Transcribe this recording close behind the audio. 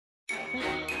We're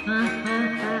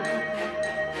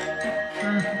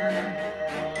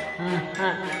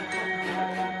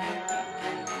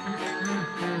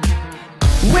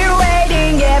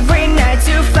waiting every night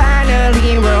to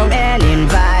finally roam and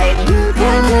invite you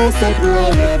guys to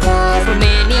play with us. For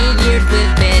many years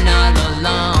we've been all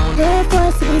alone. We're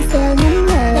forced to be still in the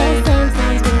same songs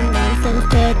we learned since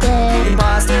birthday.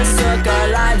 Imposters took our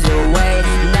lives away.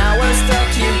 Now we're stuck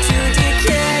here to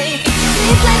decay.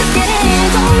 Please let us get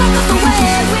in, don't look us away.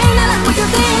 We're not like what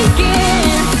you're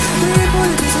thinking. We're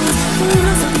politicians, we're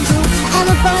not something true. I'm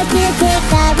a force to take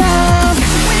that role.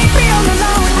 We ain't free all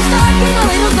alone, we're stuck in a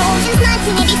little zone. Since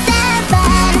 1987.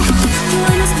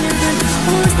 Join us here again,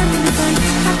 we're stuck in the fun.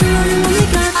 After all you only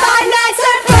got 5 nights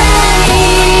at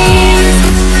Freddy's.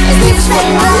 Is this what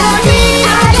you wanna be?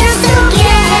 I just don't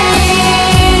get.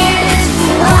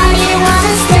 Why do you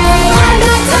wanna stay? 5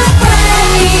 nights at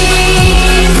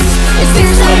Freddy's. Is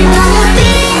this what you wanna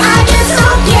be? I just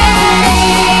don't get.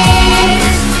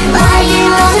 Why do you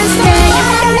wanna stay?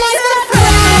 5 nights at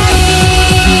Freddy's.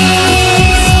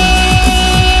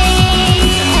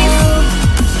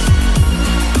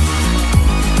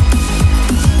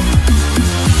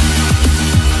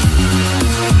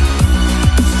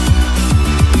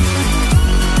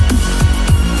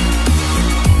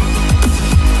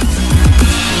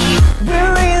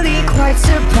 We're really quite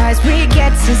surprised we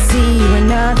get to see you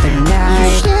another night.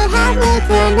 You should have looked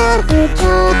for another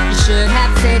job. You should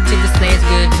have said to this place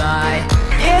goodbye.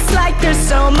 It's like there's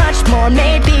so much more.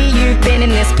 Maybe you've been in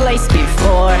this place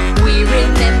before. We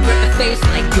remember a face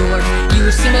like yours.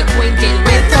 You seem acquainted